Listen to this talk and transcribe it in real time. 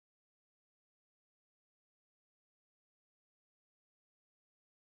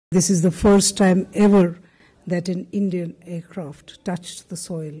This is the first time ever that an Indian aircraft touched the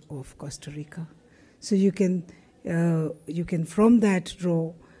soil of Costa Rica. So you can from that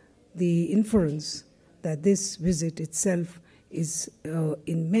draw the inference that this visit itself is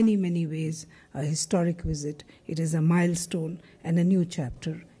in many, many ways a historic visit. It is a milestone and a new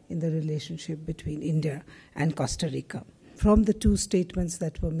chapter in the relationship between India and Costa Rica. From the two statements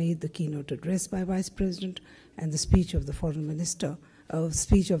that were made, the keynote address by Vice President and the speech of the Foreign Minister,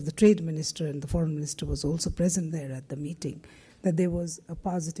 speech of the Trade Minister, and the Foreign Minister was also present there at the meeting, that there was a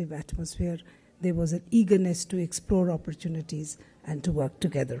positive atmosphere, there was an eagerness to explore opportunities and to work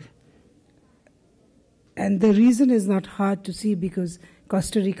together. And the reason is not hard to see, because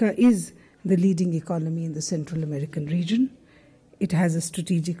Costa Rica is the leading economy in the Central American region. It has a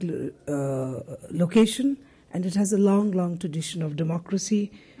strategic location, and it has a long, long tradition of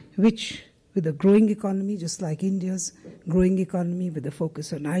democracy, which, with a growing economy, just like India's growing economy, with a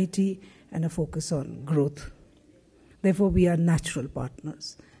focus on IT and a focus on growth. Therefore, we are natural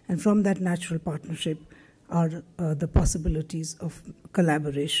partners. And from that natural partnership are the possibilities of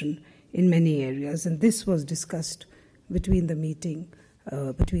collaboration in many areas. And this was discussed between the meeting,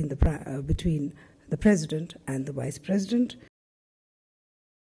 between the President and the Vice President.